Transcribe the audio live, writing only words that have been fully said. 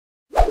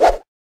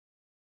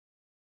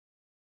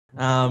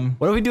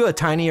What if we do a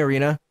tiny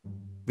arena?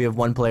 We have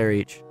 1 player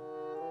each.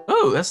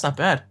 Oh, that's not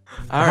bad.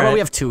 All How right. about we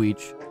have 2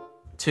 each?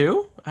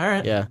 2? All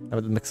right. Yeah, that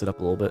would mix it up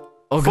a little bit.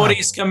 Oh,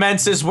 Footies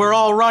commences. We're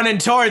all running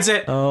towards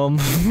it.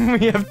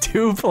 we have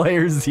 2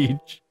 players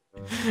each.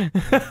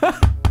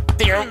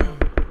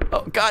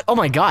 Oh god! Oh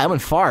my god! I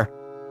went far.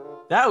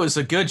 That was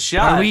a good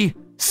shot. Are we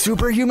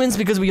superhumans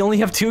because we only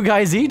have 2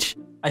 guys each?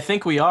 I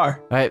think we are.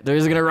 All right,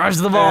 there's gonna rush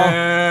the ball.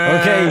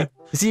 Okay,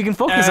 see, you can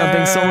focus on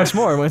things so much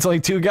more when it's only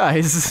 2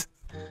 guys.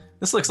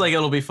 This looks like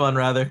it'll be fun,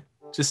 rather.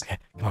 Just okay,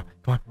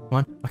 come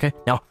on. Okay,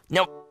 no.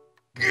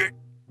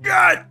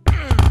 God!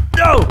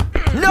 No!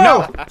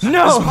 This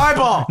is my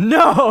ball.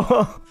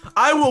 No!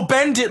 I will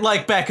bend it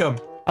like Beckham.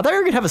 I thought we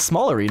were gonna have a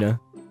small arena.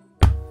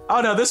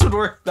 Oh no, this would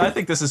work. I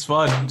think this is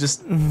fun.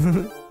 Just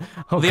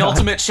the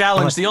ultimate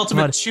challenge, the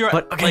ultimate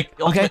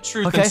ultimate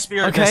truth and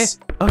spirit.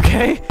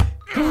 Okay.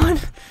 Come on.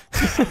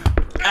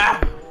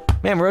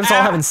 Man, we're just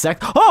all having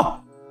sex.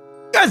 Oh!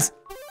 Guys!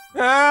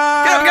 Get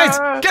up, guys!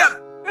 Get up!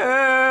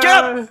 Get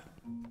up!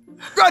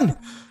 Run!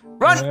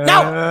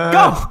 Now!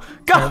 Go!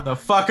 Turn the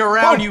fuck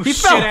around, you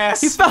shit ass!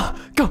 He fell!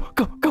 Go!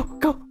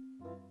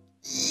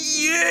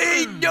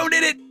 Yay! You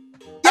did it!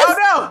 Yes! Oh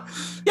no!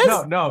 Yes!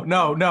 No! Go!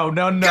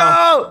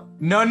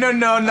 No!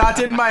 Not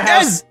in my house!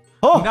 Yes!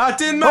 Oh!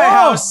 Not in my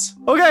house!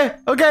 Okay!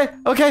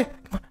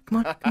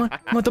 Come on!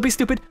 Don't be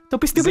stupid!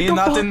 See,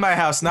 not in my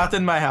house! Not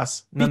in my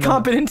house! Be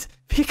confident!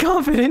 Be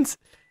confident!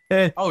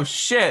 Oh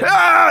shit!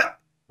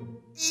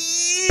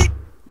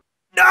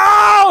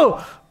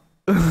 No!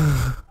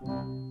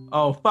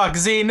 Oh fuck,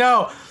 Z,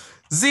 no!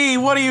 Z,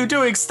 what are you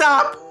doing?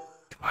 Stop!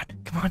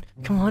 Come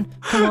on!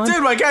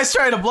 Dude, my guy's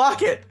trying to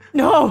block it!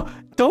 No!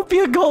 Don't be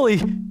a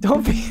goalie!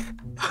 Don't be.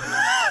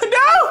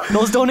 No!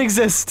 Those don't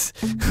exist.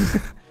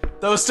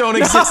 Those don't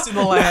exist in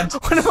the land. No.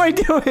 What am I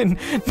doing?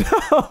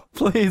 No,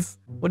 please.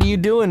 What are you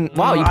doing?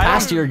 Wow, you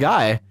passed your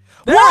guy.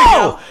 There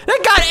Whoa! we go.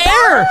 That got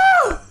air!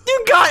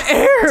 You got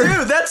air!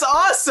 Dude, that's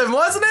awesome,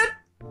 wasn't it?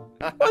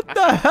 What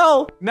the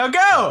hell? Now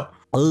go!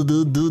 Dude,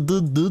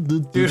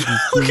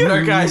 look at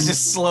our guys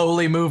just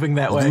slowly moving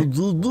that way.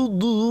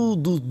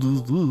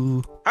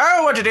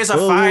 Oh, what it is a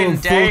fine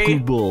day! Soccer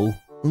ball.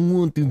 I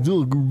want the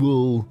soccer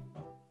ball.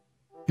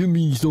 Give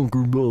me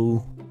soccer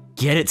ball.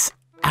 Get it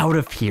out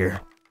of here.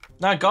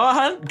 Now go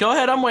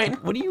ahead, I'm waiting.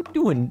 What are you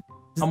doing?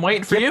 I'm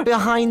waiting for you. Get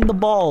behind the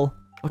ball.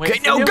 Okay,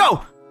 now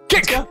go!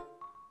 Kick!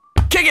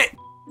 Kick it!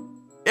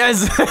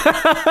 Yes!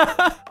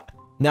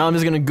 Now I'm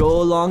just gonna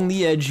go along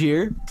the edge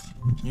here.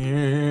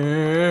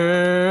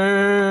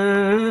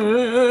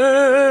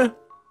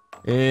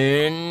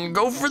 And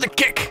go for the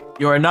kick.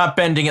 You are not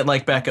bending it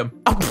like Beckham.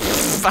 Oh,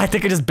 I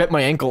think I just bent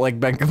my ankle like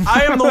Beckham.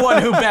 I am the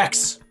one who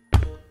becks.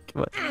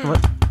 Come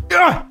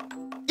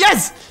on.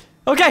 Yes!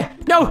 Okay,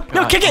 no,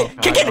 kick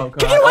it! Kick it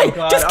away!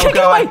 Just kick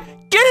it away!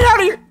 Get it out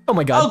of here! Oh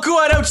my god. Oh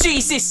god, oh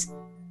Jesus!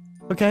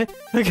 Okay,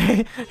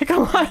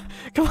 come on,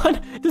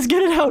 just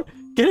get it out.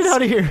 Get it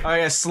out of here.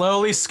 Alright,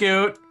 slowly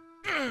scoot.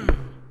 Okay,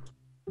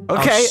 oh,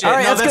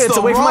 alright, no, that's good. It's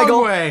away from my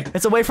goal. Way.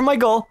 It's away from my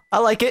goal. I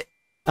like it.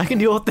 I can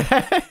deal with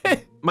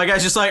that. My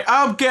guy's just like,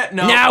 I'm getting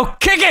up. Now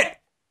kick it!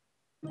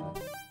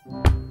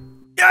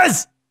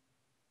 Yes!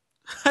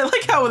 I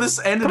like how this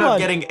ended up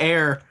getting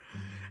air.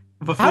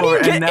 Before, how do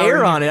you get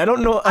air on it? I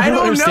don't know. I don't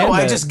understand know.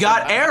 that. I just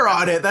got air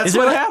on it. That's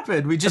what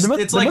happened. We just,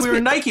 it's like we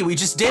were Nike. We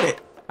just did it.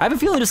 I have a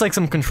feeling just like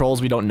some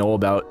controls we don't know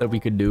about that we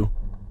could do.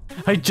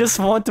 I just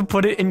want to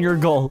put it in your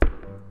goal.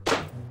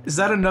 Is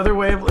that another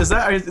way of, is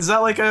that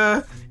like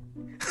a,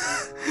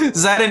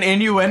 is that an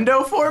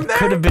innuendo form there?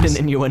 Could have been an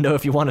innuendo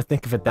if you want to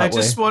think of it that way. I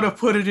just want to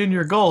put it in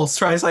your goals.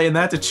 Try saying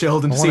that to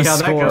Chilled and see how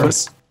that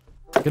goes.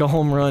 Get a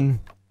home run.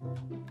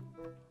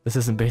 This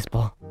isn't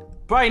baseball.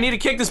 Bro, you need to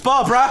kick this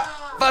ball, bro.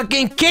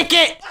 Fucking kick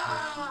it!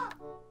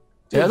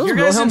 Dude, yeah, your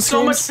guy's in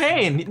so much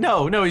pain.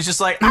 No, he's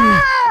just like,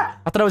 ah!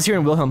 I thought I was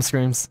hearing Wilhelm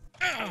screams.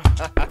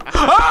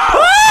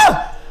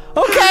 Ah!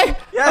 Okay!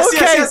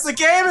 Yes, the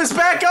game is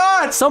back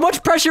on! So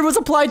much pressure was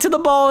applied to the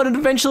ball and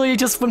eventually it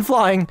just went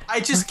flying. I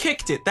just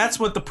kicked it. That's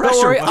what the pressure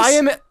was. Don't worry, I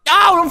am-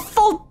 Ow! I'm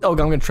full- Oh, I'm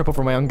gonna trip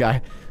over my own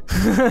guy.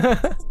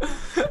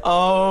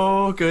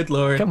 Oh, good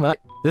lord. Come on.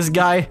 This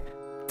guy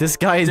is-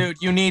 Dude,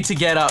 you need to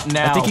get up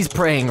now. I think he's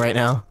praying right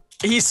now.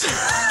 He's-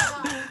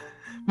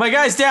 My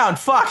guy's down,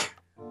 fuck!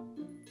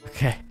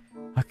 Okay.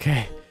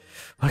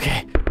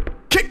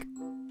 Kick!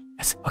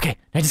 Yes, okay.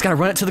 I just gotta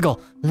run it to the goal.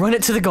 Run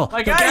it to the goal.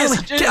 My guy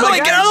is- Get out of the way!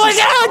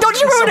 Don't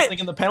you ruin it! Something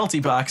in the penalty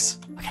box.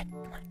 Okay,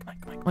 come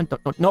on.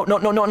 No,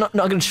 I'm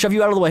gonna shove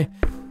you out of the way.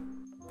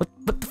 What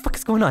the fuck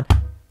is going on?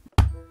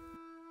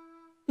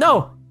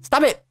 No!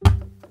 Stop it!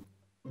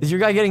 Is your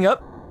guy getting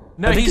up?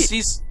 No,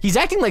 he's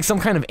acting like some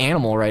kind of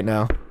animal right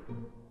now.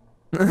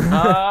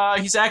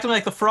 He's acting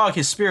like the frog,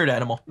 his spirit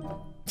animal.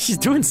 He's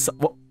doing so-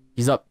 Whoa,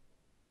 he's up.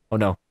 Oh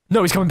no.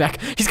 No, he's coming back.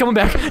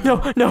 No.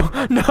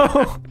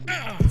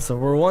 So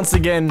once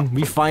again,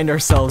 we find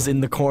ourselves in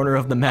the corner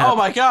of the map. Oh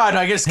my god,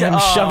 I guess- I'm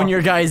shoving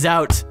your guys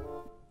out.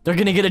 They're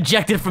gonna get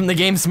ejected from the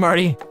game,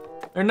 Smarty.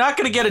 They're not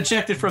gonna get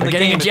ejected from the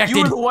getting game. ejected.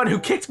 You were the one who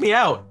kicked me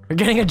out. They're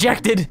getting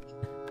ejected.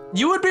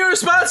 You would be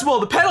responsible.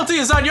 The penalty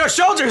is on your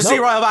shoulders,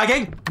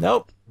 ZeRoyalViking.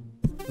 Nope.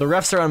 The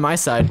refs are on my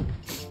side.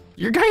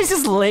 Your guy's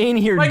just laying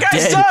here dead. My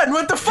guy's done.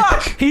 What the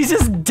fuck? He's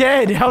just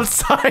dead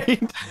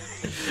outside.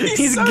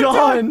 He's so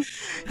gone. Dead.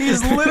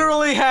 He's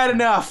literally had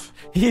enough.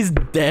 He's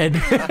dead.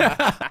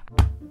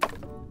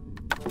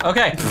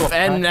 Okay. Cool.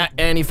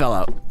 And he fell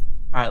out. All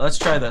right, let's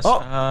try this.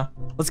 Oh,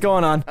 what's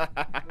going on?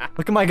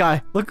 Look at my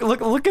guy. Look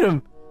at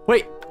him.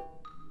 Wait.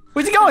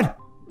 Where's he going?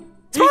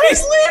 Smarty!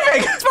 He's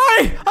leaving!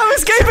 Smarty! I'm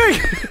escaping!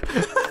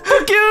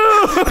 Fuck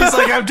you! He's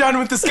like, I'm done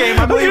with this game.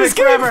 I'm leaving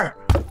forever.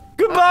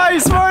 Goodbye,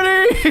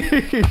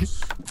 Smarty!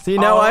 See,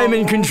 now I'm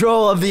in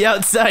control of the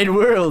outside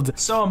world.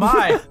 So am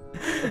I.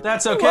 But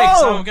that's okay,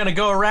 because I'm gonna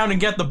go around and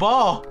get the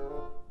ball.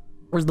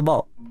 Where's the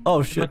ball?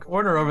 Oh, shit. In the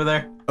corner over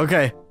there.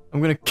 Okay, I'm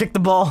gonna kick the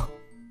ball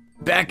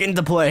back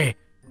into play.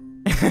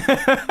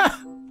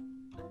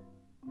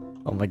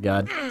 Oh my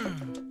god.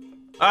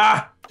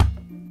 Ah!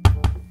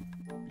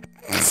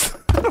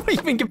 How do we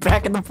even get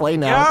back into play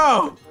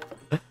now?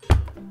 Yo!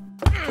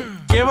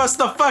 Give us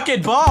the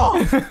fucking ball!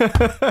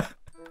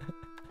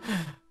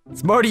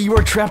 Smarty, you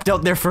are trapped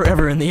out there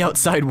forever in the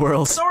outside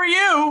world. So are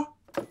you!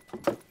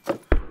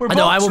 We're both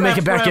I will make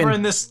it back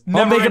in this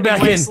I'll make it back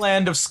in.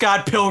 wasteland of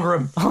Scott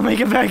Pilgrim. I'll make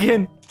it back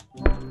in.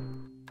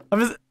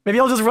 Maybe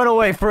I'll just run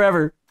away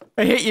forever.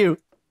 I hate you.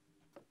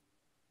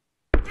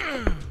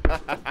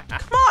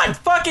 Come on,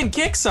 fucking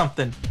kick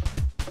something.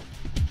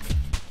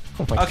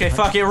 Oh my okay, God.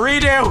 fuck it,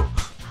 redo!